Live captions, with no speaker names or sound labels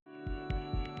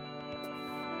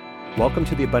Welcome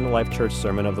to the Abundant Life Church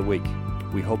Sermon of the Week.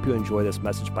 We hope you enjoy this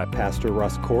message by Pastor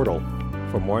Russ Cordle.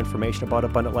 For more information about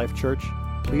Abundant Life Church,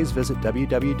 please visit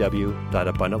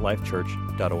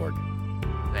www.abundantlifechurch.org.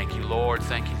 Thank you, Lord.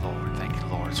 Thank you, Lord. Thank you,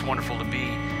 Lord. It's wonderful to be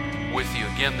with you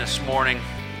again this morning.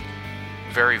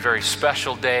 Very, very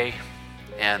special day,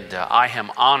 and I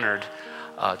am honored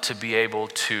to be able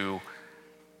to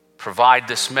provide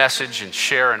this message and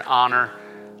share and honor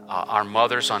our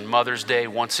mothers on Mother's Day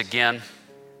once again.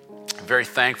 I'm very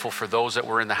thankful for those that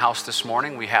were in the house this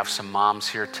morning. We have some moms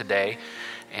here today,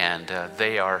 and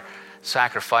they are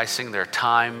sacrificing their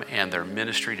time and their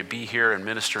ministry to be here and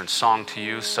minister in song to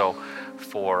you. So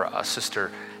for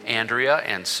Sister Andrea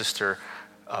and Sister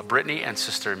Brittany and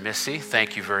Sister Missy,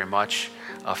 thank you very much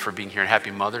for being here, and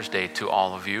happy Mother's Day to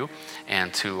all of you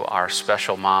and to our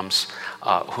special moms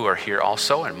who are here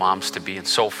also, and moms to be and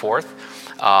so forth.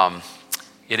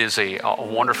 It is a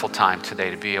wonderful time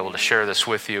today to be able to share this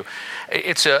with you.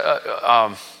 It's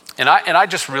I'm going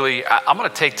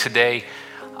to take today.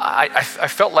 I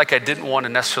felt like I didn't want to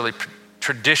necessarily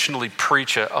traditionally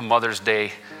preach a Mother's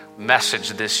Day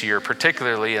message this year,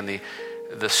 particularly in the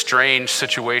strange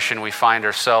situation we find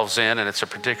ourselves in, and it's a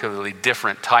particularly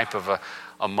different type of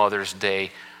a Mother's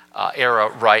Day era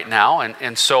right now.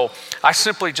 And so I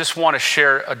simply just want to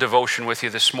share a devotion with you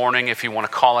this morning, if you want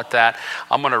to call it that.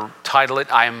 I'm going to title it,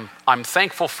 I'm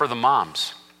Thankful for the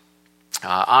Moms,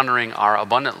 honoring our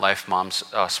Abundant Life moms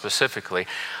specifically.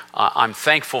 I'm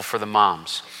thankful for the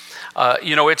moms.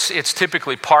 It's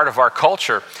typically part of our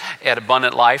culture at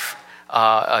Abundant Life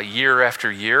year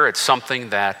after year. It's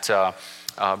something that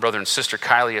Brother and Sister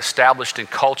Kylie established in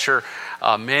culture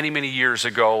many, many years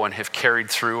ago and have carried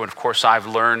through. And of course, I've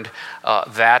learned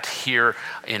that here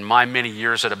in my many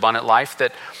years at Abundant Life,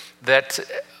 that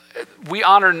we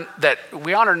honor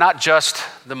not just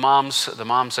the moms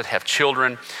that have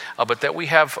children, but that we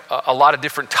have a lot of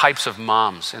different types of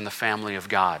moms in the family of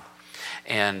God.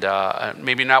 And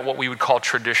maybe not what we would call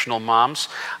traditional moms,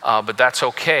 but that's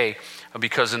okay.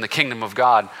 Because in the kingdom of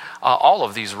God, all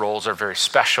of these roles are very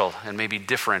special and maybe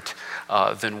different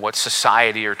than what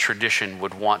society or tradition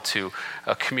would want to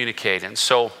communicate. And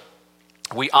so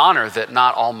we honor that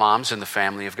not all moms in the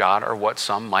family of God are what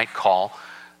some might call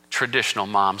traditional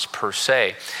moms per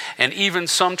se. And even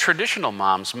some traditional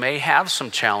moms may have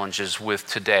some challenges with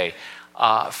today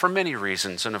for many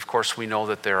reasons. And of course, we know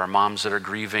that there are moms that are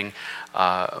grieving,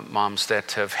 moms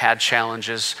that have had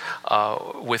challenges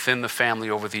within the family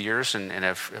over the years and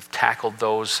have tackled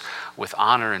those with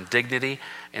honor and dignity.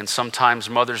 And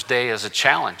sometimes Mother's Day is a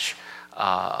challenge,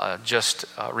 just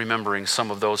remembering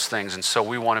some of those things. And so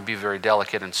we want to be very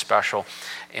delicate and special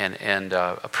and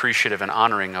appreciative and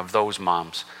honoring of those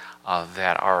moms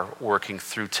that are working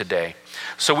through today.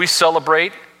 So we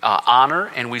celebrate,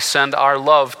 honor, and we send our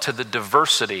love to the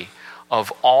diversity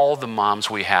of all the moms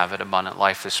we have at Abundant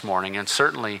Life this morning. And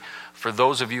certainly for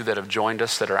those of you that have joined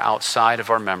us that are outside of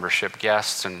our membership,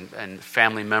 guests and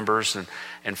family members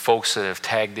and folks that have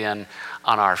tagged in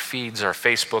on our feeds, our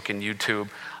Facebook and YouTube,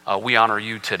 we honor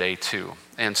you today too.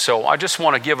 And so I just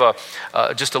want to give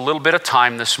just a little bit of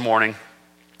time this morning.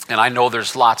 And I know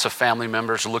there's lots of family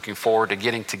members looking forward to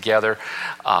getting together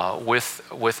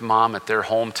with mom at their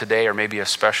home today, or maybe a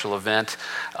special event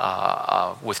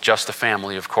with just the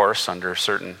family, of course, under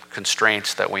certain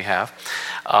constraints that we have.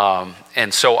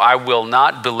 And so I will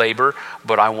not belabor,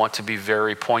 but I want to be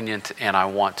very poignant and I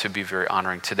want to be very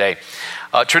honoring today.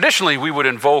 Traditionally, we would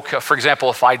invoke, for example,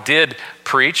 if I did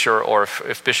preach or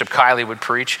if Bishop Kylie would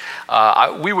preach,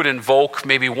 we would invoke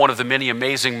maybe one of the many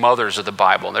amazing mothers of the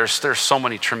Bible. There's so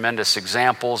many tremendous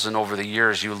examples, and over the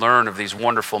years you learn of these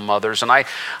wonderful mothers. And I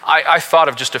thought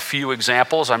of just a few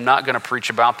examples. I'm not going to preach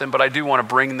about them, but I do want to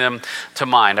bring them to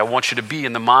mind. I want you to be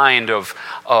in the mind of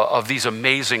these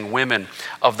amazing women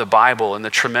of the Bible and the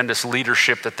tremendous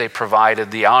leadership that they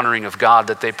provided, the honoring of God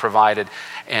that they provided,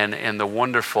 and the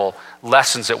wonderful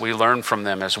lessons that we learn from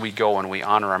them as we go and we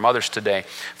honor our mothers today.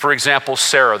 For example,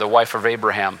 Sarah, the wife of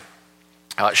Abraham.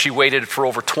 She waited for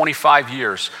over 25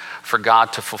 years for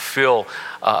God to fulfill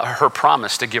her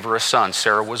promise to give her a son.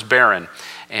 Sarah was barren,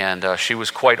 and she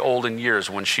was quite old in years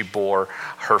when she bore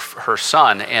her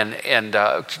son. And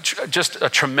just a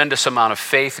tremendous amount of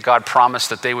faith. God promised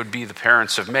that they would be the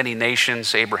parents of many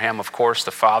nations. Abraham, of course,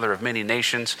 the father of many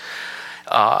nations.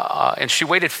 And she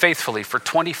waited faithfully for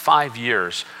 25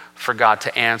 years for God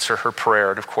to answer her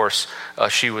prayer. And of course,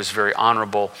 she was very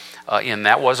honorable in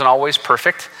that. Wasn't always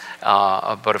perfect,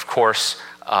 but of course,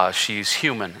 she's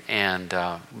human and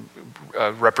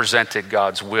represented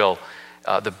God's will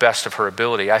the best of her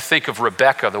ability. I think of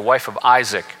Rebecca, the wife of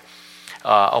Isaac,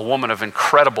 a woman of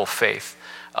incredible faith.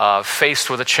 faced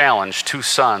with a challenge, 2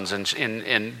 sons,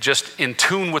 and just in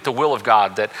tune with the will of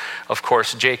God, that, of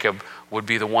course, Jacob would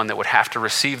be the one that would have to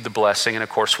receive the blessing. And, of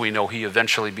course, we know he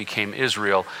eventually became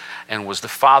Israel and was the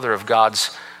father of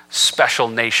God's special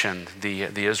nation,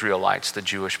 the Israelites, the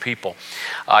Jewish people.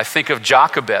 I think of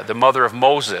Jochebed, the mother of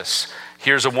Moses.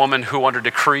 Here's a woman who, under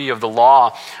decree of the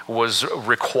law, was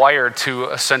required to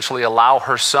essentially allow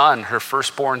her son, her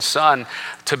firstborn son,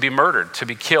 to be murdered, to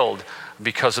be killed,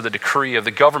 because of the decree of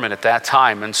the government at that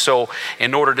time. And so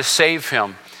in order to save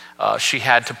him, she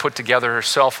had to put together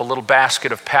herself a little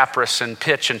basket of papyrus and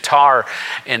pitch and tar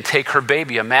and take her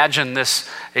baby. Imagine this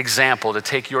example, to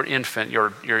take your infant,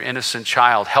 your innocent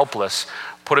child, helpless,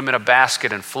 put him in a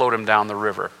basket and float him down the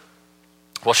river.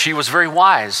 Well, she was very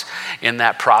wise in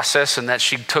that process, in that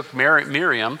she took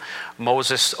Miriam,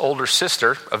 Moses' older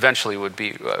sister, eventually would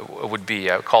be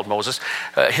called Moses,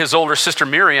 his older sister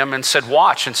Miriam, and said,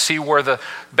 watch and see where the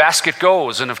basket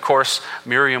goes. And of course,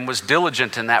 Miriam was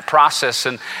diligent in that process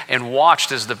and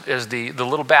watched as the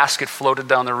little basket floated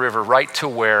down the river right to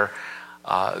where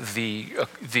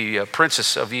the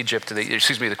princess of Egypt,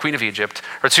 the queen of Egypt,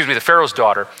 the Pharaoh's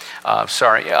daughter,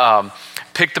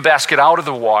 picked the basket out of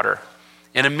the water.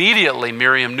 And immediately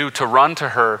Miriam knew to run to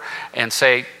her and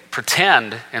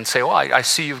pretend and say, well, I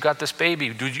see you've got this baby.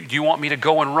 Do you want me to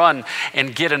go and run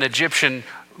and get an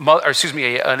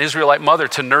an Israelite mother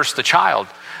to nurse the child?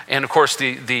 And of course,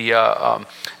 the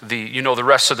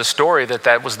rest of the story,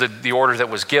 that was the order that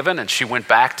was given. And she went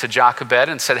back to Jochebed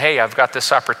and said, hey, I've got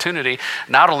this opportunity.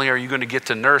 Not only are you going to get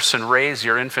to nurse and raise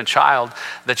your infant child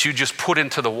that you just put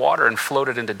into the water and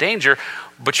floated into danger,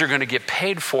 but you're going to get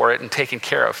paid for it and taken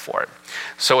care of for it.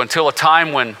 So until a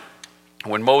time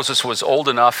when Moses was old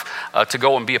enough to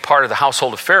go and be a part of the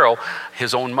household of Pharaoh,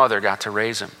 his own mother got to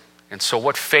raise him. And so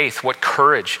what faith, what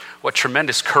courage, what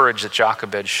tremendous courage that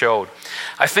Jochebed showed.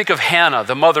 I think of Hannah,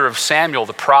 the mother of Samuel,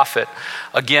 the prophet.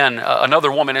 Again,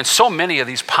 another woman. And so many of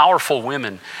these powerful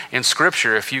women in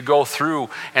Scripture, if you go through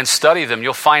and study them,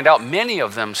 you'll find out many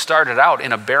of them started out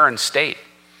in a barren state.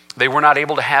 They were not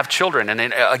able to have children.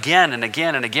 And again and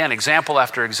again and again, example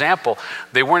after example,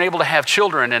 they weren't able to have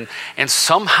children. And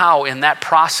somehow in that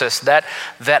process, that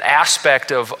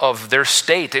aspect of their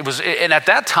state, and at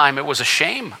that time it was a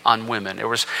shame on women. It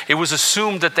was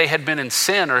assumed that they had been in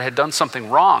sin or had done something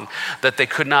wrong, that they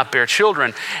could not bear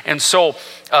children. And so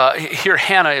here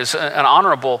Hannah is an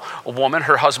honorable woman.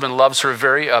 Her husband loves her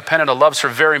Peninnah loves her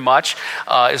very much.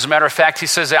 As a matter of fact, he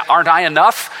says, aren't I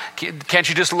enough? Can't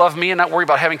you just love me and not worry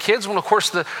about having kids? Well, of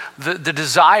course, the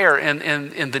desire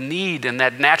and the need and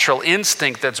that natural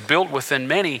instinct that's built within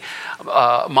many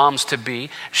moms to be,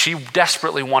 she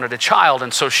desperately wanted a child.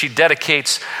 And so she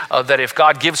dedicates that if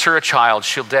God gives her a child,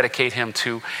 she'll dedicate him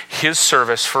to his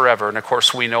service forever. And of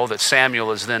course, we know that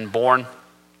Samuel is then born.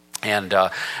 And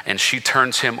she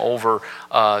turns him over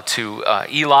to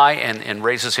Eli and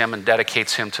raises him and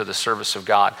dedicates him to the service of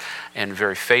God, and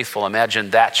very faithful.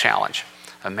 Imagine that challenge.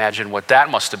 Imagine what that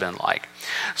must have been like.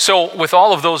 So with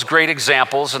all of those great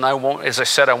examples, and I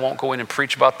won't go in and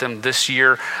preach about them this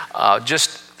year,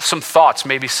 just some thoughts,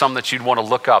 maybe some that you'd want to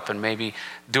look up and maybe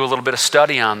do a little bit of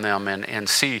study on them and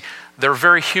see. They're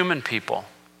very human people,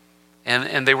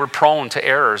 and they were prone to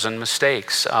errors and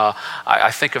mistakes. I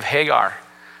think of Hagar.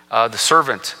 The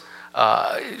servant,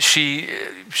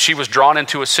 she was drawn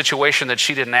into a situation that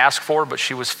she didn't ask for, but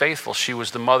she was faithful. She was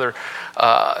the mother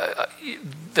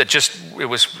it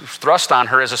was thrust on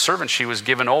her as a servant. She was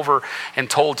given over and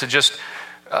told to just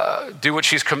do what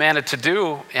she's commanded to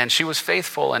do, and she was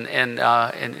faithful.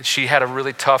 And she had a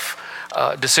really tough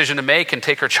decision to make and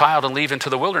take her child and leave into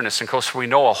the wilderness. And of course, we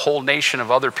know a whole nation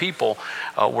of other people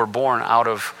were born out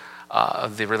of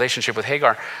the relationship with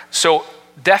Hagar. So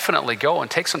definitely go and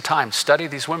take some time, study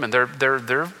these women.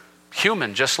 They're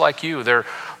human just like you. They're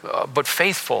but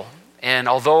faithful. And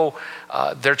although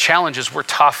their challenges were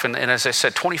tough, and as I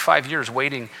said, 25 years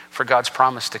waiting for God's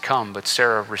promise to come, but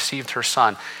Sarah received her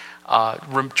son.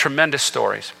 Tremendous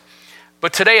stories.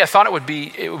 But today I thought it would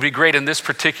be great in this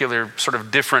particular sort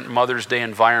of different Mother's Day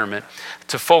environment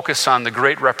to focus on the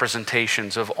great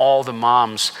representations of all the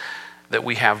moms that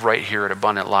we have right here at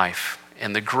Abundant Life,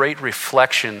 and the great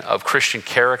reflection of Christian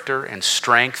character and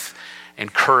strength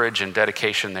and courage and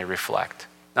dedication they reflect.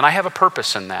 And I have a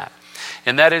purpose in that.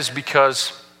 And that is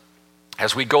because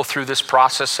as we go through this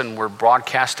process and we're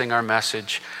broadcasting our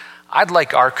message, I'd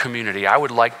like our community, I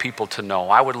would like people to know,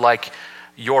 I would like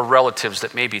your relatives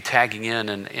that may be tagging in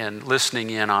and listening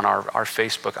in on our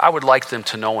Facebook, I would like them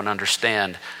to know and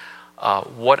understand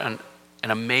what an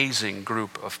amazing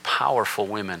group of powerful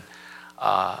women,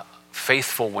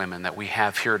 faithful women that we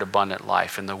have here at Abundant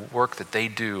Life, and the work that they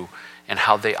do and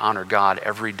how they honor God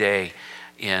every day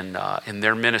in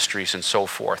their ministries and so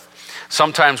forth.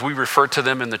 Sometimes we refer to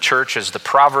them in the church as the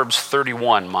Proverbs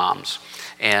 31 moms.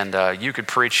 And you could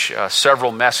preach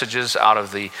several messages out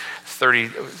of the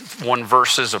 31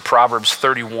 verses of Proverbs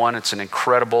 31. It's an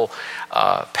incredible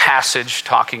passage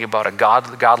talking about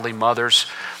godly mothers.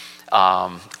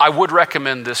 I would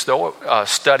recommend this, though.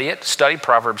 Study it. Study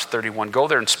Proverbs 31. Go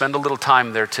there and spend a little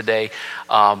time there today.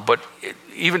 But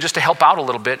even just to help out a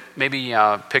little bit, maybe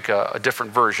pick a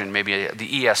different version, maybe the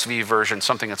ESV version,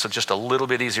 something that's just a little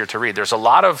bit easier to read. There's a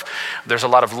lot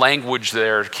of language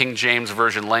there, King James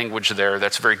Version language there,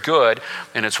 that's very good,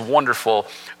 and it's wonderful.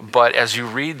 But as you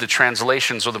read the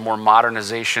translations or the more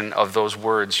modernization of those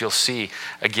words, you'll see,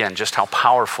 again, just how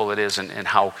powerful it is and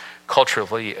how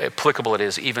culturally applicable it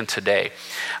is even today.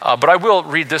 But I will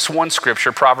read this one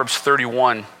scripture, Proverbs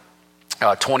 31,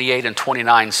 28 and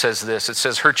 29 says this. It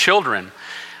says, her children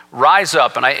rise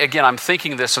up. And I'm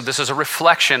thinking this, and this is a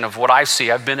reflection of what I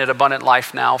see. I've been at Abundant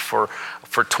Life now for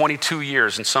 22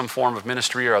 years in some form of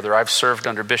ministry or other. I've served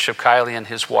under Bishop Kiley and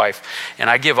his wife. And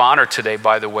I give honor today,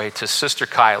 by the way, to Sister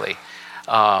Kiley.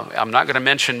 I'm not going to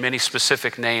mention many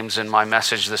specific names in my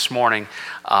message this morning,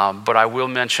 but I will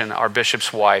mention our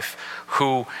bishop's wife,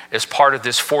 who is part of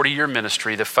this 40-year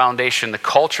ministry, the foundation, the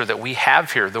culture that we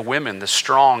have here, the women, the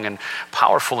strong and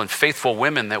powerful and faithful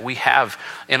women that we have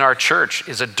in our church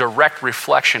is a direct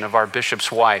reflection of our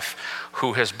bishop's wife,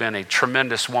 who has been a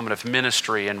tremendous woman of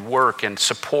ministry and work and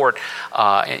support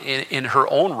in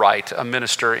her own right, a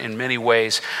minister in many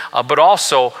ways, but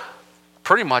also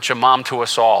pretty much a mom to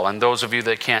us all. And those of you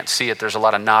that can't see it, there's a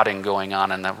lot of nodding going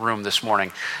on in the room this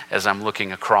morning as I'm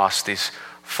looking across these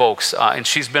folks. And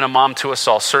she's been a mom to us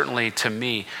all, certainly to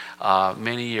me.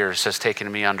 Many years has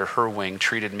taken me under her wing,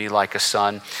 treated me like a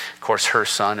son. Of course, her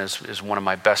son is one of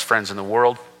my best friends in the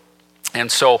world.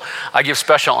 And so I give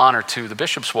special honor to the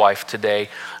bishop's wife today,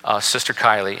 Sister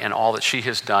Kiley, and all that she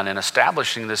has done in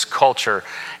establishing this culture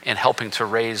and helping to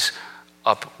raise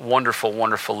up wonderful,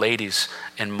 wonderful ladies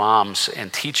and moms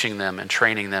and teaching them and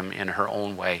training them in her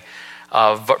own way.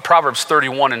 Proverbs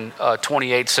 31 and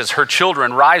 28 says, her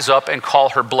children rise up and call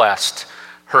her blessed,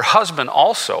 her husband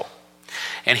also,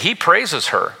 and he praises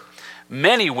her.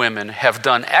 Many women have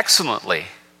done excellently,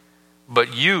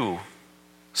 but you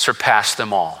surpass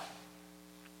them all.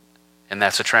 And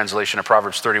that's a translation of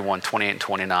Proverbs 31, 28 and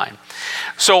 29.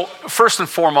 So first and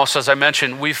foremost, as I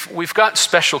mentioned, we've got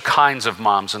special kinds of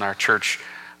moms in our church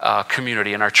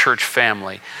community, in our church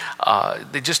family.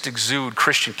 They just exude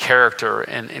Christian character,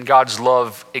 and God's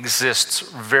love exists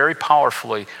very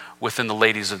powerfully within the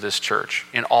ladies of this church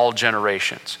in all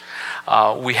generations.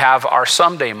 We have our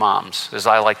someday moms, as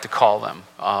I like to call them,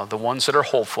 the ones that are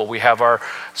hopeful. We have our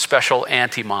special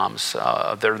auntie moms.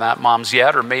 They're not moms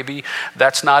yet, or maybe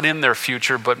that's not in their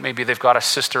future, but maybe they've got a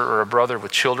sister or a brother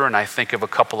with children. I think of a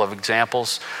couple of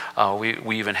examples.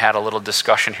 We even had a little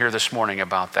discussion here this morning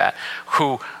about that,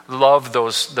 who love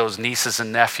those nieces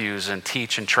and nephews and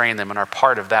teach and train them and are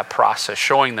part of that process,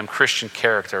 showing them Christian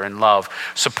character and love,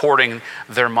 supporting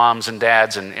their moms and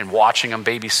dads and watching them,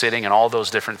 babysitting and all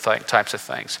those different types of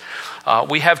things.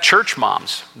 We have church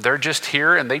moms. They're just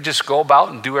here and they just go about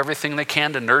and do everything they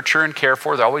can to nurture and care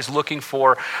for. They're always looking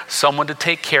for someone to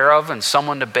take care of and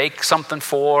someone to bake something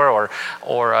for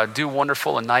or do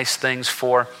wonderful and nice things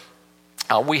for.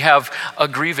 We have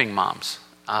grieving moms.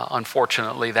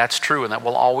 Unfortunately, that's true, and that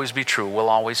will always be true. We'll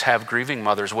always have grieving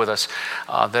mothers with us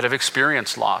that have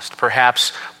experienced loss,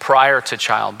 perhaps prior to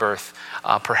childbirth,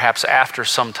 perhaps after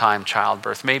some time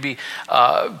childbirth, maybe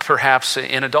perhaps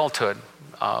in adulthood.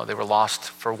 They were lost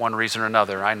for one reason or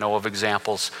another. I know of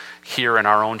examples here in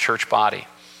our own church body,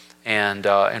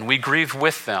 and we grieve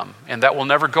with them, and that will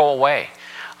never go away.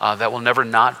 That will never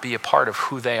not be a part of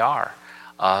who they are.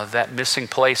 That missing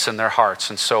place in their hearts.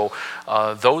 And so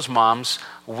those moms,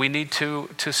 we need to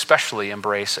especially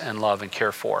embrace and love and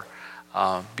care for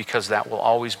because that will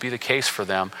always be the case for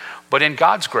them. But in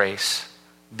God's grace,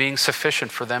 being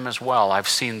sufficient for them as well. I've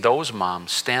seen those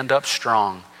moms stand up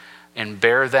strong and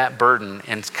bear that burden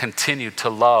and continue to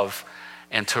love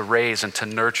and to raise and to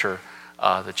nurture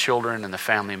the children and the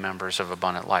family members of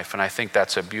Abundant Life. And I think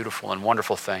that's a beautiful and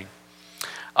wonderful thing.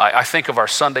 I think of our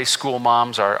Sunday school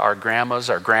moms, our grandmas,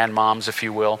 our grandmoms, if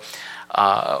you will,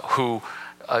 who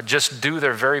just do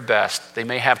their very best. They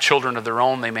may have children of their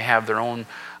own. They may have their own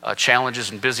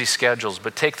challenges and busy schedules,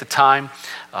 but take the time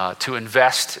to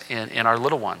invest in our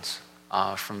little ones,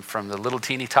 from the little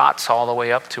teeny tots all the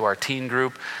way up to our teen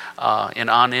group and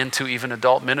on into even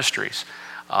adult ministries.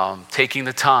 Taking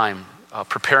the time,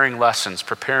 preparing lessons,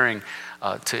 preparing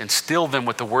to instill them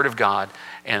with the Word of God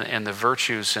and the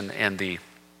virtues and the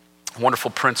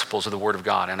wonderful principles of the Word of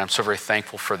God, and I'm so very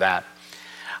thankful for that.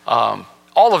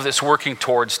 All of this working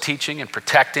towards teaching and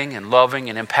protecting and loving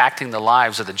and impacting the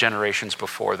lives of the generations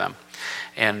before them.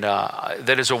 And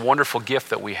that is a wonderful gift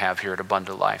that we have here at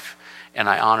Abundant Life. And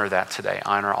I honor that today.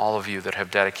 I honor all of you that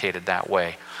have dedicated that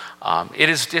way.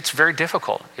 It's very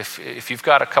difficult. If you've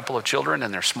got a couple of children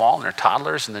and they're small and they're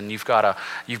toddlers, and then you've got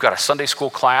a Sunday school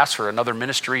class or another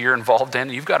ministry you're involved in,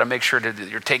 you've got to make sure that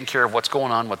you're taking care of what's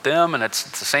going on with them, and it's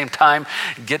at the same time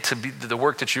get to be the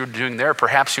work that you're doing there.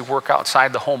 Perhaps you work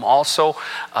outside the home also.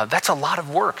 That's a lot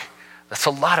of work. That's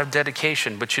a lot of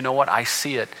dedication. But you know what? I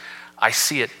see it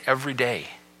every day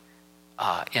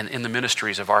in the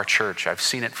ministries of our church. I've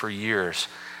seen it for years,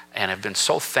 and I've been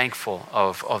so thankful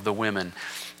of the women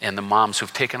and the moms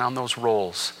who've taken on those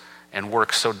roles and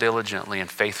worked so diligently and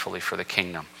faithfully for the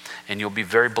kingdom. And you'll be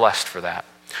very blessed for that.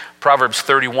 Proverbs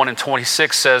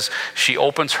 31:26 says, she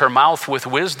opens her mouth with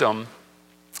wisdom,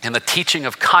 and the teaching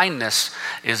of kindness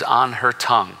is on her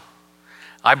tongue.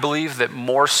 I believe that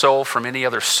more so from any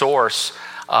other source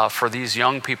for these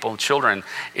young people and children,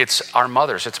 it's our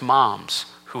mothers, it's moms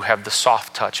who have the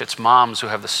soft touch. It's moms who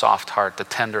have the soft heart, the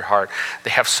tender heart.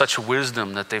 They have such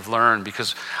wisdom that they've learned,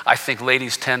 because I think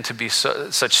ladies tend to be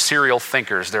such serial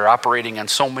thinkers. They're operating in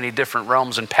so many different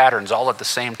realms and patterns all at the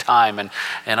same time. And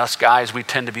us guys, we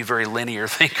tend to be very linear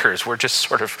thinkers. We're just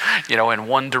sort of, in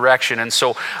one direction. And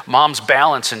so moms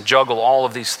balance and juggle all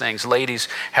of these things. Ladies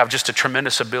have just a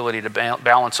tremendous ability to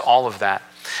balance all of that.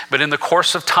 But in the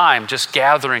course of time, just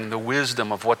gathering the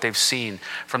wisdom of what they've seen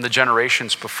from the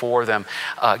generations before them,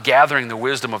 gathering the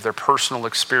wisdom of their personal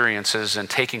experiences and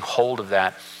taking hold of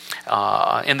that,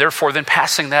 and therefore then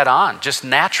passing that on just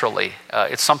naturally.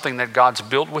 It's something that God's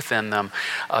built within them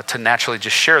to naturally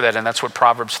just share that, and that's what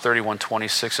Proverbs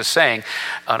 31:26 is saying.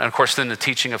 And of course, then the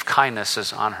teaching of kindness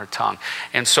is on her tongue.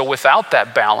 And so without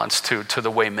that balance to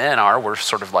the way men are, we're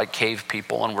sort of like cave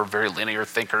people, and we're very linear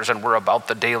thinkers, and we're about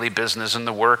the daily business and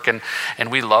the work, and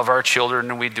we love our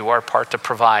children, and we do our part to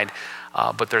provide.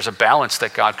 But there's a balance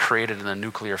that God created in the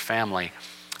nuclear family,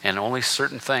 and only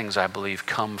certain things, I believe,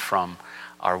 come from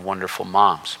our wonderful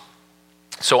moms.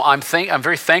 So I'm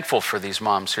very thankful for these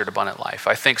moms here at Abundant Life.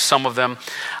 I think some of them,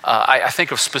 I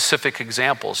think of specific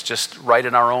examples just right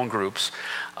in our own groups.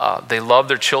 They love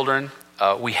their children.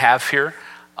 We have here.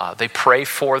 They pray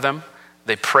for them.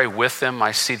 They pray with them.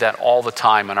 I see that all the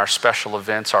time in our special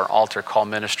events, our altar call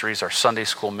ministries, our Sunday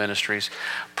school ministries,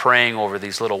 praying over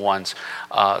these little ones.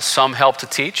 Some help to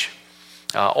teach.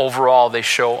 Overall, they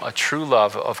show a true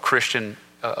love of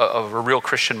a real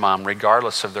Christian mom,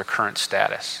 regardless of their current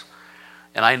status.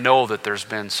 And I know that there's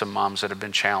been some moms that have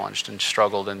been challenged and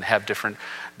struggled and have different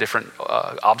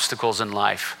obstacles in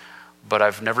life, but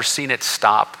I've never seen it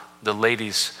stop the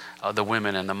ladies, the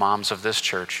women and the moms of this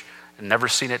church, and never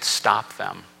seen it stop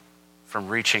them from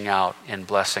reaching out and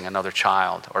blessing another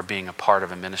child or being a part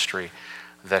of a ministry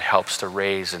that helps to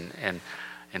raise and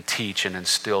teach and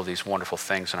instill these wonderful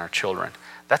things in our children.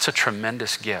 That's a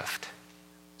tremendous gift.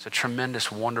 It's a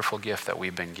tremendous, wonderful gift that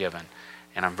we've been given,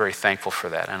 and I'm very thankful for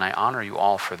that, and I honor you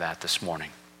all for that this morning.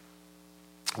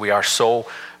 We are so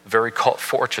very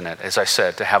fortunate, as I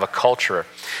said, to have a culture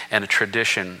and a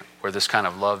tradition where this kind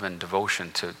of love and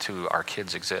devotion to our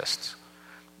kids exists.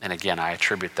 And again, I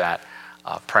attribute that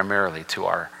primarily to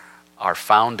our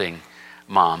founding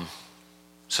mom,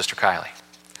 Sister Kylie.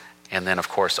 And then, of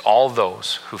course, all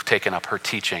those who've taken up her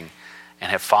teaching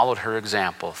and have followed her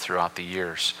example throughout the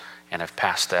years and have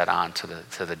passed that on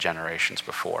to the generations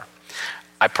before.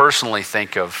 I personally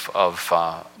think of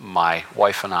my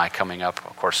wife and I coming up.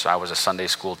 Of course, I was a Sunday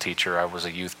school teacher. I was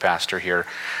a youth pastor here,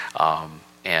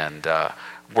 and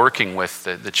working with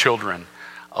the children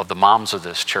of the moms of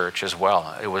this church as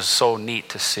well. It was so neat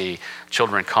to see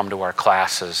children come to our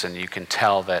classes, and you can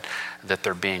tell that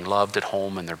they're being loved at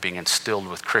home, and they're being instilled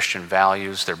with Christian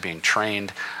values. They're being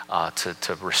trained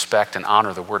to respect and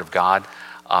honor the Word of God.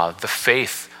 The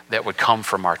faith that would come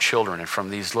from our children and from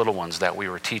these little ones that we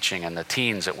were teaching and the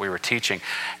teens that we were teaching,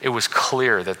 it was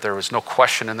clear that there was no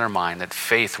question in their mind that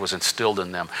faith was instilled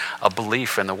in them. A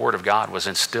belief in the Word of God was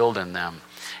instilled in them.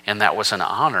 And that was an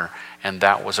honor, and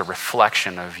that was a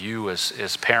reflection of you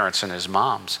as parents and as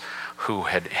moms who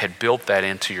had built that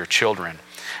into your children.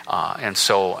 And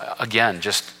so, again,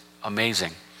 just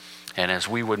amazing. And as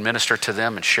we would minister to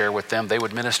them and share with them, they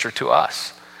would minister to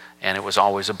us. And it was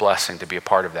always a blessing to be a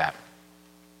part of that.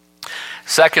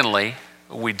 Secondly,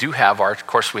 we have our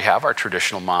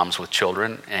traditional moms with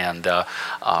children, and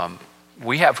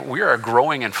we are a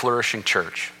growing and flourishing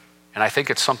church. And I think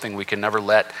it's something we can never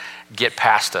let get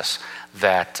past us,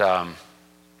 that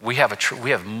we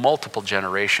have multiple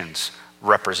generations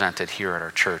represented here at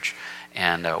our church.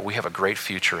 And we have a great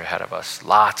future ahead of us.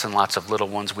 Lots and lots of little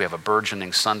ones. We have a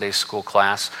burgeoning Sunday school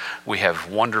class. We have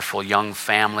wonderful young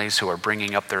families who are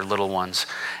bringing up their little ones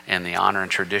in the honor and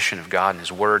tradition of God and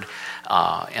His Word.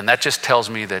 And that just tells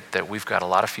me that we've got a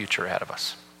lot of future ahead of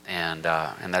us. And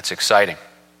that's exciting.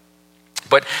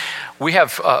 But we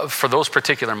have, for those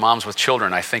particular moms with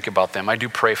children, I think about them. I do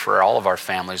pray for all of our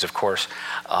families, of course.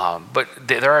 But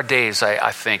there are days,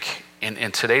 I think,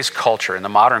 in today's culture, in the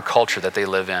modern culture that they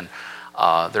live in,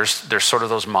 there's sort of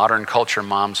those modern culture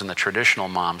moms and the traditional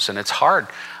moms, and it's hard.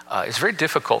 It's very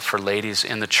difficult for ladies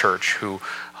in the church who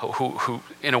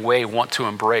in a way want to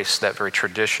embrace that very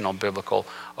traditional biblical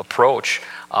approach,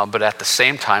 but at the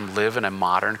same time live in a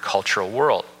modern cultural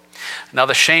world. Now,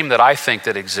 the shame that I think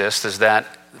that exists is that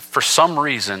for some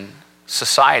reason,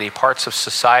 parts of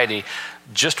society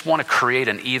just want to create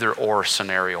an either-or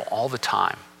scenario all the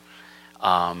time.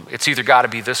 It's either got to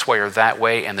be this way or that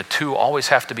way, and the two always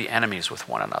have to be enemies with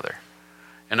one another.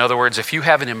 In other words, if you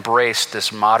haven't embraced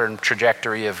this modern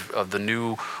trajectory of the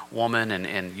new woman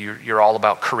and you're all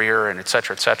about career and et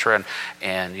cetera,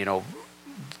 and you know,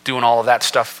 doing all of that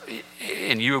stuff,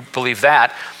 and you believe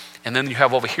that, and then you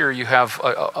have over here, you have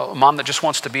a mom that just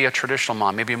wants to be a traditional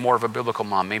mom, maybe more of a biblical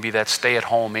mom, maybe that's stay at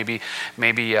home, maybe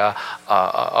a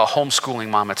homeschooling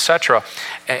mom, etc.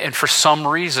 And for some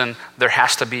reason, there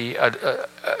has to be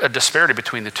a disparity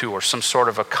between the two, or some sort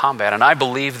of a combat. And I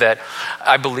believe that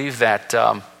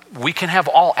we can have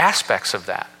all aspects of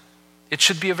that. It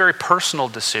should be a very personal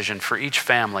decision for each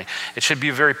family. It should be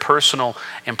a very personal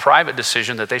and private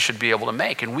decision that they should be able to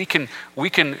make. And we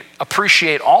can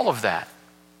appreciate all of that.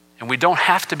 And we don't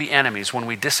have to be enemies when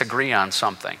we disagree on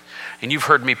something. And you've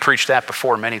heard me preach that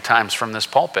before many times from this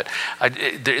pulpit.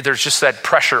 There's just that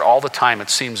pressure all the time, it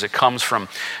seems, that comes from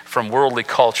worldly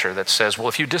culture that says, well,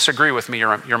 if you disagree with me,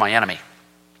 you're my enemy.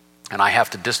 And I have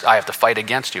to fight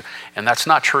against you. And that's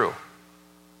not true.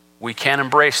 We can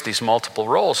embrace these multiple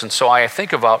roles. And so I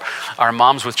think about our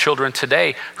moms with children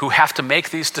today who have to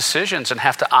make these decisions and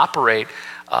have to operate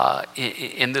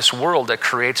in this world that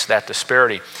creates that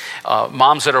disparity.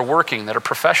 Moms that are working, that are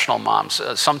professional moms,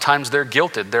 sometimes they're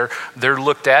guilted. They're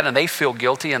looked at and they feel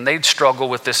guilty, and they struggle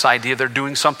with this idea they're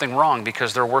doing something wrong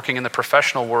because they're working in the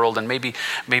professional world, and maybe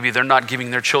they're not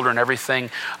giving their children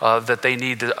everything that they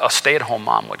need a stay-at-home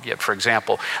mom would give, for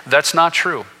example. That's not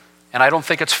true, and I don't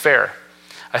think it's fair.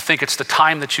 I think it's the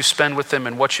time that you spend with them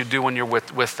and what you do when you're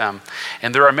with them.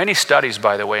 And there are many studies,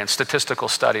 by the way, and statistical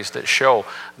studies that show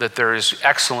that there is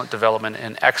excellent development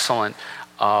and excellent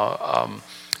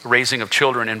raising of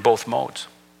children in both modes.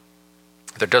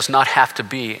 There does not have to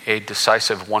be a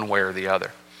decisive one way or the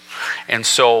other. And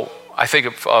so I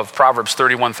think of Proverbs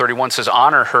 31:31 says,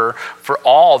 honor her for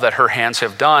all that her hands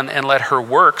have done, and let her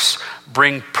works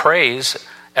bring praise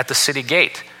at the city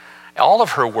gate. All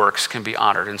of her works can be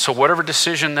honored. And so whatever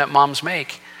decision that moms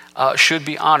make should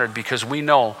be honored, because we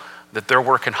know that they're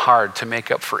working hard to make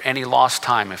up for any lost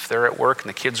time. If they're at work and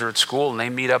the kids are at school and they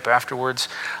meet up afterwards,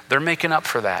 they're making up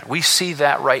for that. We see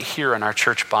that right here in our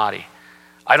church body.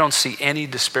 I don't see any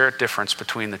disparate difference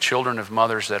between the children of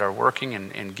mothers that are working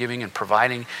and giving and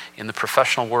providing in the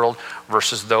professional world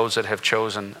versus those that have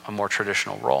chosen a more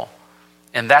traditional role.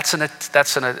 And that's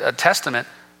a testament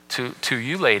to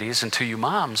you ladies and to you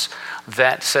moms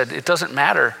that said, it doesn't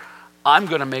matter. I'm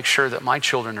going to make sure that my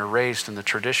children are raised in the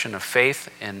tradition of faith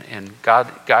and God,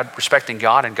 respecting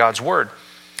God and God's word.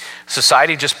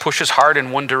 Society just pushes hard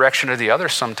in one direction or the other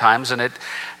sometimes, and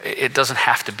it doesn't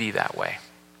have to be that way.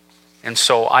 And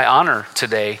so I honor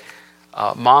today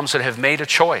moms that have made a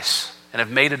choice and have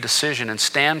made a decision and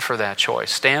stand for that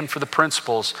choice, stand for the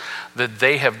principles that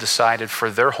they have decided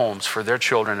for their homes, for their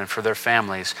children, and for their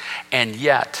families, and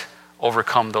yet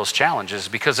overcome those challenges.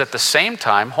 Because at the same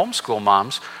time, homeschool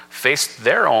moms face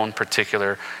their own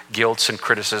particular guilts and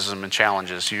criticism and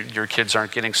challenges. Your kids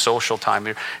aren't getting social time,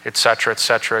 et cetera, et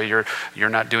cetera. You're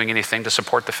not doing anything to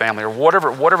support the family, or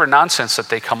whatever nonsense that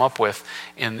they come up with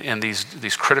in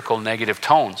these critical negative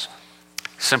tones.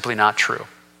 Simply not true.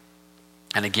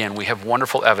 And again, we have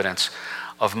wonderful evidence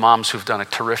of moms who've done a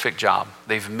terrific job.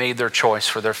 They've made their choice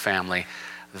for their family.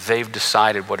 They've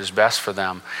decided what is best for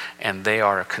them, and they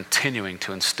are continuing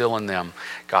to instill in them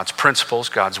God's principles,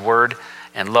 God's word,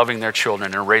 and loving their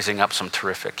children and raising up some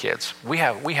terrific kids. We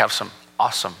have some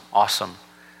awesome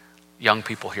young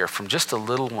people here, from just the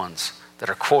little ones that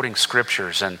are quoting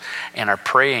scriptures and are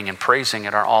praying and praising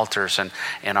at our altars, and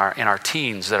our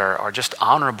teens that are just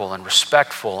honorable and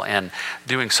respectful and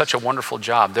doing such a wonderful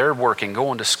job. They're working,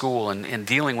 going to school, and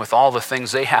dealing with all the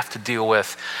things they have to deal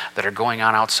with that are going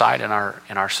on outside in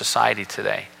our society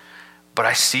today. But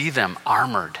I see them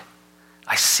armored.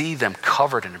 I see them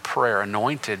covered in prayer,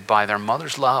 anointed by their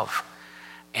mother's love.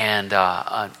 And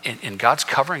God's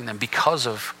covering them because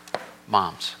of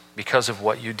moms, because of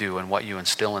what you do and what you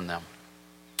instill in them.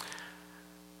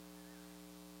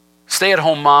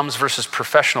 Stay-at-home moms versus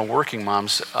professional working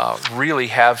moms really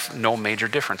have no major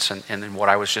difference in what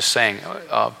I was just saying.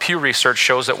 Pew Research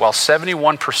shows that while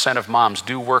 71% of moms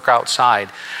do work outside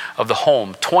of the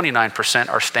home, 29%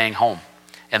 are staying home.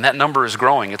 And that number is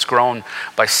growing. It's grown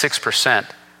by 6%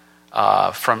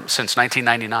 since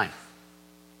 1999.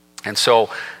 And so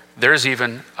there's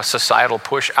even a societal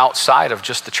push outside of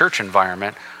just the church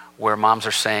environment where moms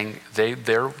are saying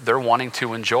they're wanting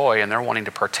to enjoy and they're wanting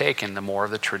to partake in the more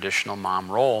of the traditional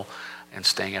mom role and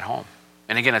staying at home.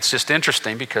 And again, it's just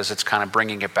interesting because it's kind of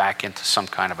bringing it back into some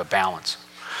kind of a balance.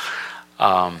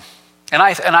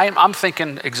 I'm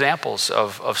thinking examples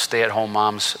of stay-at-home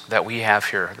moms that we have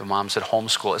here, the moms that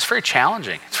homeschool. It's very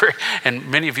challenging. And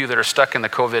many of you that are stuck in the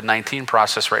COVID-19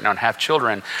 process right now and have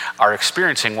children are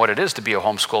experiencing what it is to be a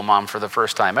homeschool mom for the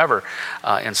first time ever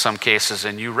in some cases,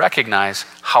 and you recognize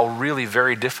how really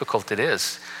very difficult it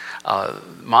is.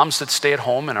 Moms that stay at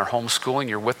home and are homeschooling,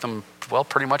 you're with them, well,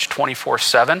 pretty much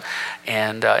 24/7,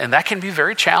 and that can be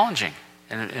very challenging.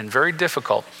 And very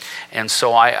difficult. And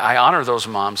so I honor those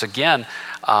moms, again,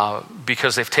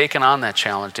 because they've taken on that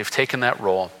challenge. They've taken that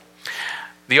role.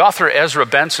 The author Ezra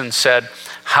Benson said,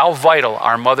 "How vital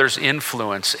are mothers'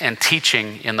 influence and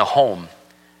teaching in the home,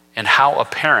 and how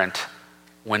apparent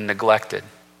when neglected."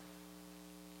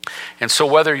 And so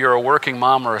whether you're a working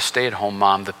mom or a stay-at-home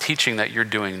mom, the teaching that you're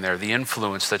doing there, the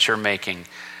influence that you're making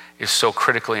is so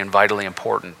critically and vitally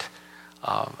important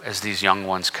as these young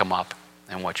ones come up.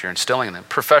 And what you're instilling in them.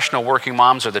 Professional working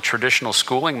moms or the traditional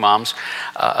schooling moms,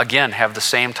 again, have the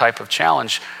same type of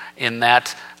challenge in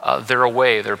that they're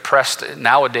away. They're pressed.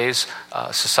 Nowadays,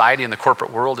 society and the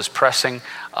corporate world is pressing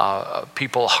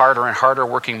people harder and harder,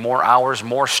 working more hours,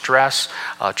 more stress,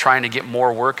 trying to get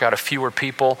more work out of fewer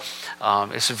people.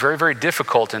 It's very, very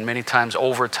difficult, and many times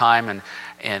overtime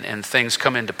and things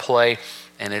come into play,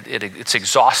 and it's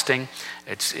exhausting.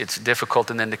 It's difficult,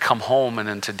 and then to come home and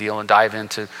then to deal and dive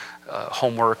into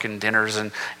homework and dinners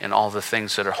and all the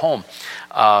things that are home.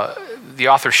 The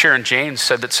author Sharon Janes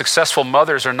said that successful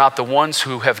mothers are not the ones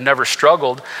who have never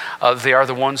struggled. They are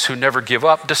the ones who never give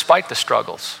up despite the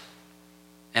struggles.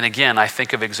 And again, I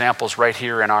think of examples right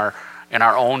here in our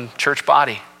own church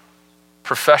body.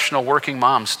 Professional working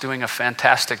moms doing a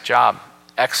fantastic job,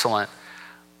 excellent,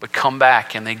 but come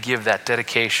back and they give that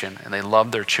dedication and they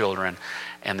love their children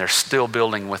and they're still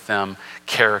building with them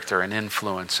character and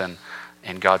influence and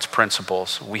God's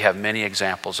principles. We have many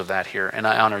examples of that here, and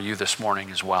I honor you this morning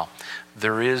as well.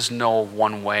 There is no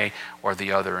one way or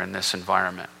the other in this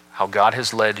environment. How God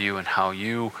has led you and how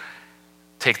you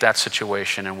take that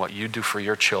situation and what you do for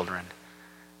your children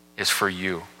is for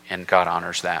you, and God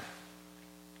honors that.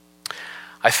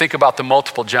 I think about the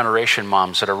multiple generation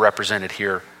moms that are represented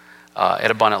here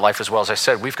at Abundant Life as well. As I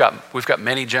said, we've got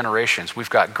many generations. We've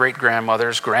got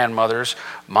great-grandmothers, grandmothers,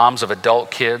 moms of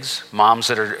adult kids, moms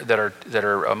that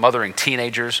are mothering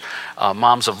teenagers,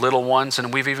 moms of little ones,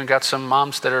 and we've even got some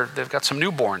moms they've got some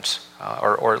newborns,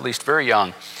 or at least very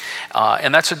young.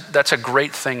 And that's a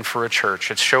great thing for a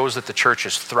church. It shows that the church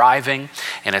is thriving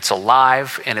and it's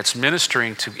alive and it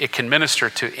can minister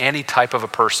to any type of a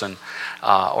person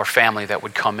or family that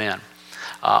would come in.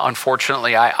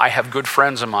 Unfortunately, I have good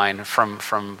friends of mine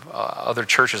from other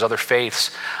churches, other faiths,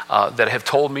 that have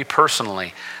told me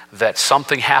personally that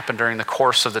something happened during the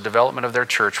course of the development of their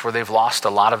church where they've lost a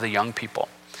lot of the young people.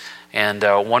 And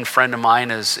one friend of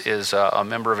mine is a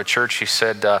member of a church. He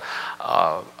said that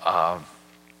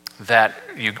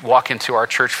you walk into our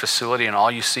church facility and all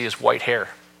you see is white hair.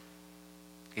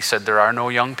 He said there are no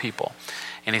young people.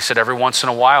 And he said every once in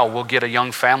a while we'll get a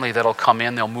young family that'll come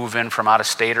in, they'll move in from out of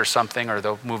state or something, or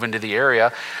they'll move into the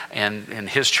area, and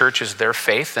his church is their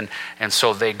faith, and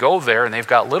so they go there and they've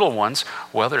got little ones.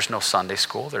 Well, there's no Sunday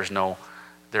school, there's no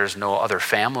other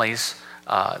families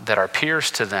that are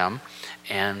peers to them,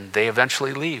 and they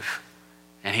eventually leave.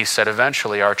 And he said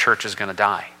eventually our church is going to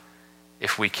die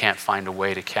if we can't find a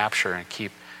way to capture and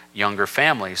keep younger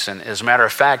families. And as a matter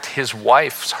of fact,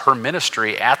 her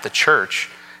ministry at the church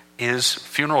is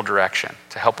funeral direction,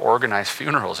 to help organize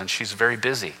funerals, and she's very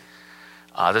busy.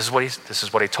 This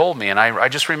is what he told me, and I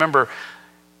just remember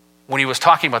when he was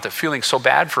talking about that, feeling so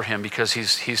bad for him because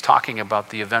he's talking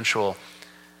about the eventual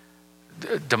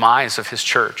demise of his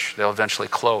church. They'll eventually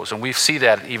close, and we see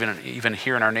that even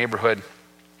here in our neighborhood.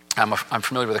 I'm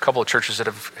familiar with a couple of churches that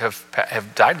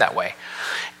have died that way,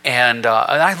 and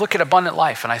I look at Abundant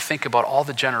Life and I think about all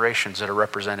the generations that are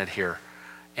represented here,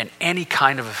 and any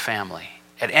kind of a family.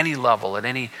 at any level, at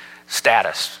any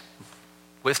status,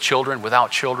 with children,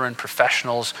 without children,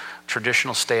 professionals,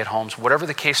 traditional stay-at-homes, whatever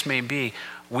the case may be,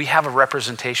 we have a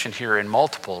representation here in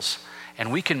multiples,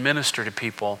 and we can minister to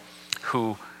people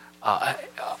who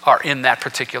are in that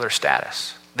particular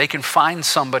status. They can find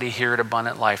somebody here at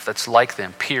Abundant Life that's like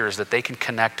them, peers that they can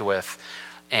connect with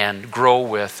and grow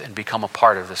with and become a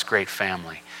part of this great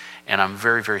family. And I'm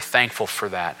very, very thankful for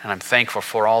that, and I'm thankful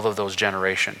for all of those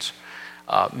generations.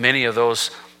 Many of those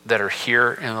that are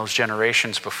here in those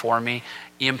generations before me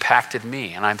impacted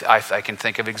me. And I can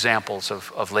think of examples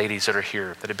of ladies that are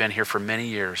here, that have been here for many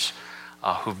years,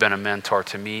 who've been a mentor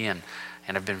to me and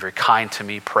have been very kind to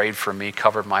me, prayed for me,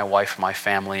 covered my wife, my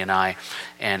family, and I,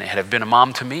 and have been a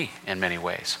mom to me in many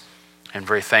ways. And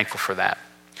very thankful for that.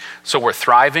 So we're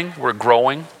thriving, we're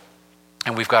growing,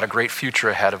 and we've got a great future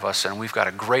ahead of us, and we've got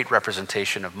a great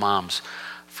representation of moms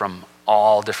from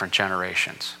all different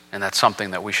generations. And that's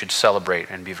something that we should celebrate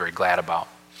and be very glad about.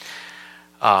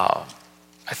 I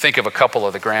think of a couple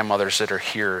of the grandmothers that are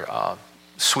here,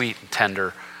 sweet and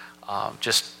tender,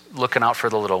 just looking out for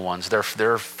the little ones.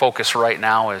 Their focus right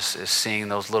now is seeing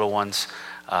those little ones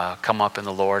come up in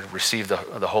the Lord, receive the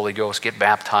Holy Ghost, get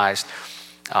baptized.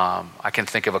 I can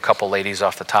think of a couple ladies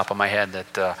off the top of my head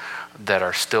that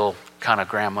are still kind of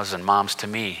grandmas and moms to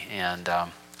me. And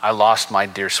I lost my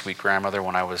dear sweet grandmother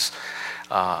when I was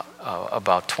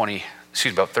about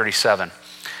 37.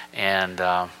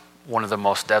 And one of the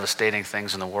most devastating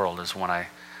things in the world is when I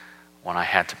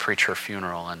had to preach her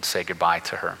funeral and say goodbye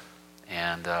to her.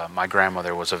 And my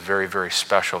grandmother was a very, very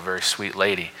special, very sweet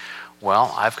lady.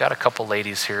 Well, I've got a couple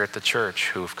ladies here at the church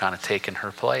who've kind of taken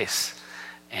her place.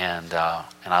 And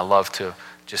I love to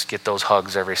just get those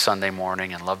hugs every Sunday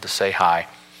morning and love to say hi.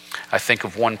 I think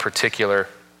of one particular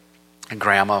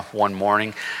grandma. One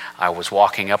morning, I was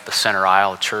walking up the center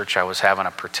aisle of church. I was having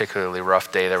a particularly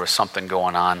rough day. There was something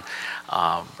going on.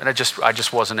 And I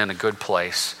just wasn't in a good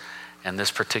place. And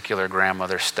this particular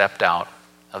grandmother stepped out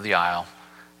of the aisle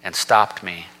and stopped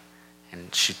me.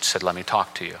 And she said, "Let me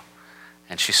talk to you."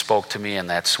 And she spoke to me in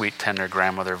that sweet, tender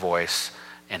grandmother voice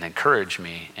and encouraged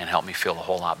me and helped me feel a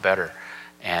whole lot better.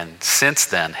 And since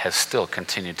then has still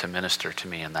continued to minister to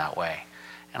me in that way.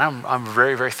 And I'm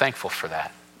very, very thankful for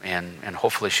that. And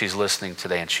hopefully she's listening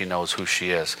today and she knows who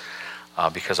she is,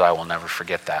 because I will never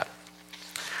forget that.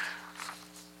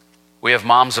 We have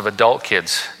moms of adult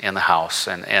kids in the house,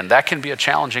 and that can be a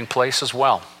challenging place as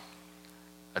well.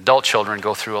 Adult children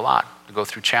go through a lot. They go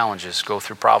through challenges, go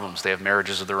through problems. They have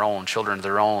marriages of their own, children of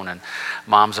their own, and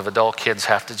moms of adult kids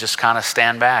have to just kind of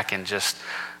stand back and just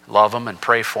love them and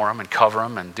pray for them and cover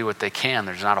them and do what they can.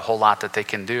 There's not a whole lot that they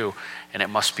can do, and it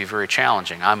must be very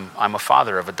challenging. I'm a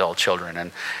father of adult children,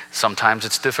 and sometimes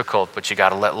it's difficult, but you got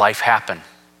to let life happen,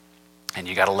 and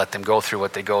you got to let them go through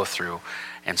what they go through.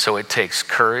 And so it takes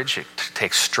courage, it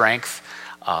takes strength,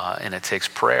 and it takes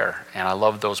prayer. And I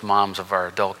love those moms of our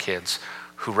adult kids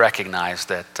who recognize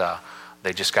that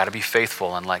they just got to be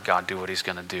faithful and let God do what he's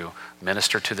going to do.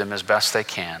 Minister to them as best they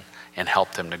can and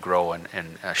help them to grow and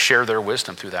share their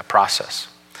wisdom through that process.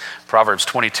 Proverbs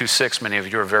 22:6, many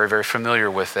of you are very, very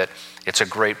familiar with it. It's a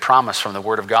great promise from the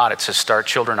Word of God. It says, start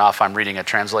children off, I'm reading a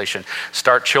translation,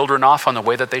 start children off on the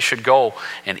way that they should go,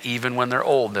 and even when they're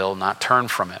old, they'll not turn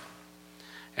from it.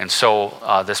 And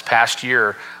so this past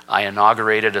year, I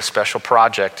inaugurated a special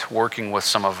project working with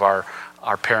some of our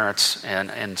parents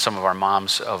and some of our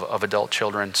moms of adult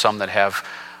children, some that have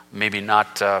maybe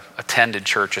not attended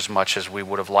church as much as we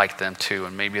would have liked them to,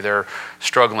 and maybe they're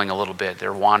struggling a little bit,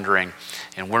 they're wandering,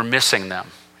 and we're missing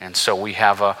them. And so we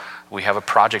have a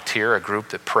project here, a group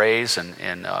that prays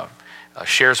and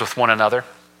shares with one another,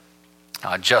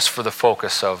 just for the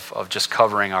focus of just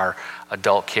covering our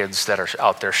adult kids that are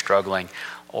out there struggling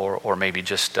or maybe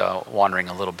just wandering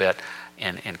a little bit,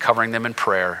 and covering them in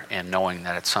prayer and knowing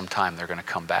that at some time they're going to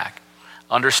come back.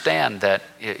 Understand that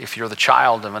if you're the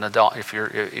child of an adult, if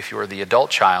you're the adult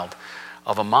child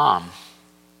of a mom,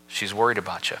 she's worried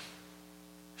about you.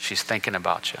 She's thinking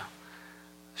about you.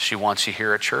 She wants you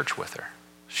here at church with her.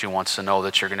 She wants to know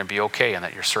that you're going to be okay and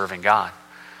that you're serving God.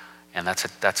 And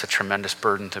that's a tremendous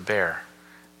burden to bear.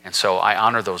 And so I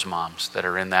honor those moms that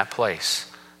are in that place,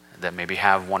 that maybe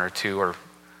have one or two or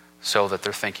so that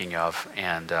they're thinking of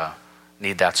and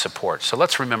need that support. So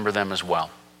let's remember them as well.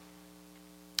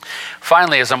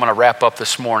 Finally, as I'm going to wrap up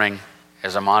this morning,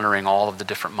 as I'm honoring all of the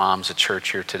different moms at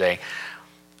church here today,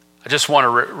 I just want to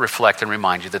reflect and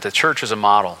remind you that the church is a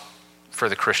model for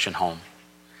the Christian home.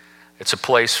 It's a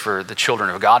place for the children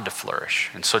of God to flourish.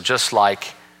 And so just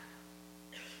like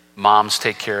moms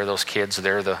take care of those kids,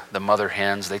 they're the mother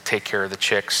hens, they take care of the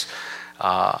chicks,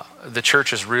 the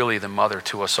church is really the mother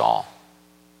to us all.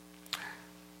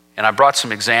 And I brought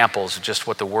some examples of just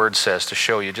what the Word says to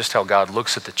show you just how God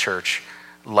looks at the church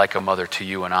like a mother to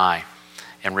you and I,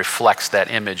 and reflects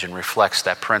that image and reflects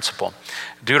that principle.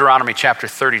 Deuteronomy chapter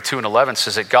 32:11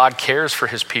 says that God cares for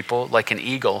his people like an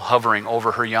eagle hovering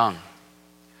over her young.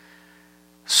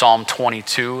 Psalm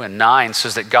 22:9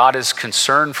 says that God is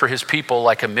concerned for his people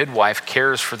like a midwife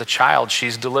cares for the child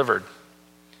she's delivered.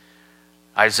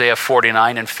 Isaiah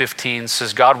 49:15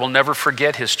 says God will never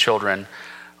forget his children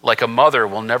like a mother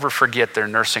will never forget their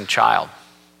nursing child.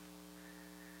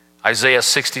 Isaiah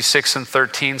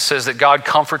 66:13 says that God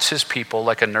comforts his people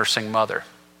like a nursing mother.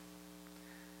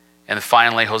 And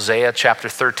finally, Hosea chapter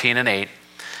 13:8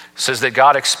 says that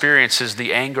God experiences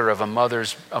the anger of a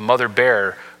mother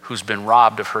bear who's been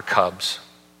robbed of her cubs.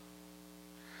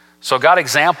 So God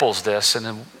examples this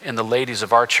in the ladies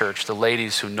of our church, the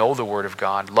ladies who know the Word of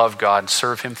God, love God,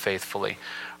 serve him faithfully,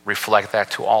 reflect that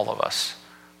to all of us.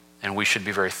 And we should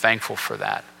be very thankful for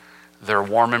that. Their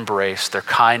warm embrace, their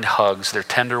kind hugs, their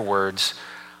tender words,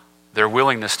 their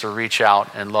willingness to reach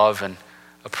out and love and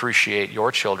appreciate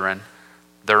your children,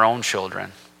 their own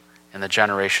children, and the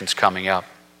generations coming up.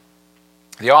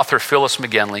 The author Phyllis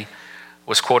McGinley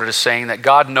was quoted as saying that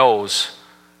God knows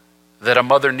that a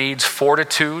mother needs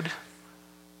fortitude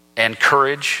and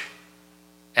courage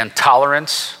and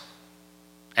tolerance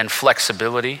and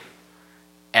flexibility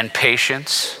and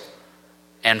patience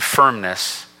and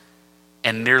firmness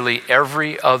and nearly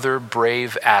every other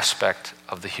brave aspect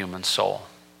of the human soul.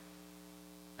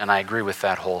 And I agree with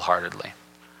that wholeheartedly.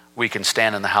 We can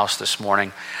stand in the house this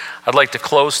morning. I'd like to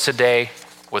close today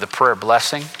with a prayer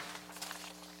blessing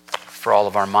for all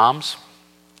of our moms.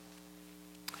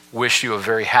 Wish you a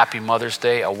very happy Mother's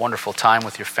Day, a wonderful time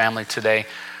with your family today.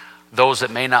 Those that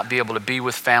may not be able to be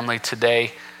with family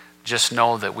today, just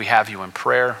know that we have you in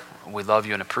prayer. We love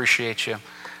you and appreciate you.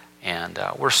 And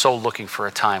we're so looking for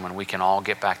a time when we can all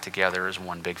get back together as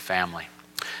one big family.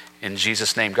 In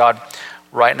Jesus' name, God,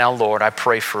 right now, Lord, I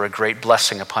pray for a great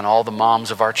blessing upon all the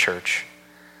moms of our church,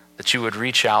 that you would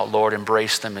reach out, Lord,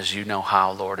 embrace them as you know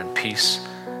how, Lord, in peace,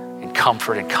 in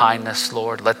comfort, and kindness,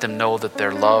 Lord. Let them know that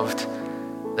they're loved,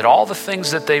 that all the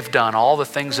things that they've done, all the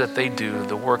things that they do,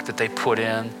 the work that they put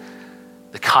in,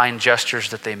 the kind gestures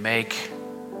that they make,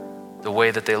 the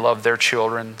way that they love their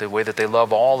children, the way that they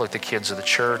love all of the kids of the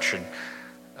church and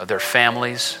of their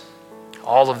families,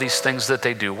 all of these things that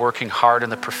they do, working hard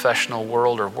in the professional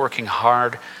world or working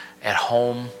hard at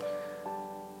home,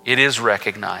 it is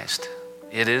recognized,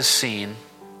 it is seen,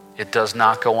 it does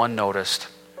not go unnoticed,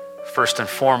 first and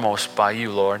foremost by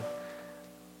you, Lord,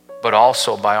 but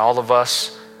also by all of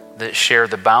us that share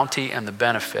the bounty and the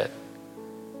benefit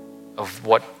of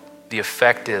what the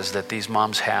effect is that these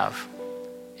moms have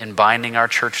in binding our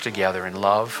church together in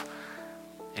love,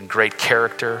 in great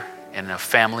character, in a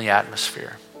family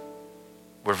atmosphere.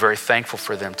 We're very thankful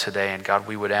for them today, and God,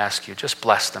 we would ask you, just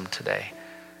bless them today.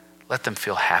 Let them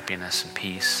feel happiness and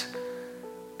peace,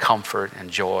 comfort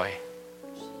and joy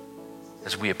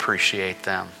as we appreciate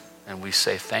them. And we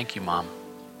say, thank you, Mom.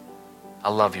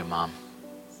 I love you, Mom.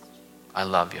 I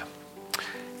love you.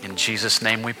 In Jesus'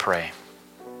 name we pray.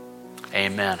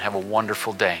 Amen. Have a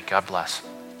wonderful day. God bless.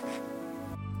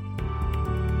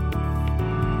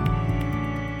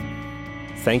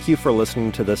 Thank you for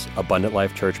listening to this Abundant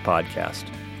Life Church podcast.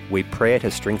 We pray it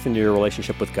has strengthened your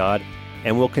relationship with God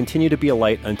and will continue to be a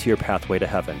light unto your pathway to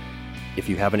heaven. If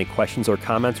you have any questions or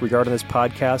comments regarding this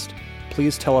podcast,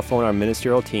 please telephone our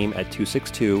ministerial team at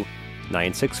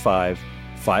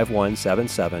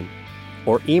 262-965-5177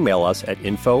 or email us at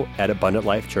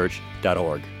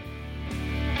info@abundantlifechurch.org.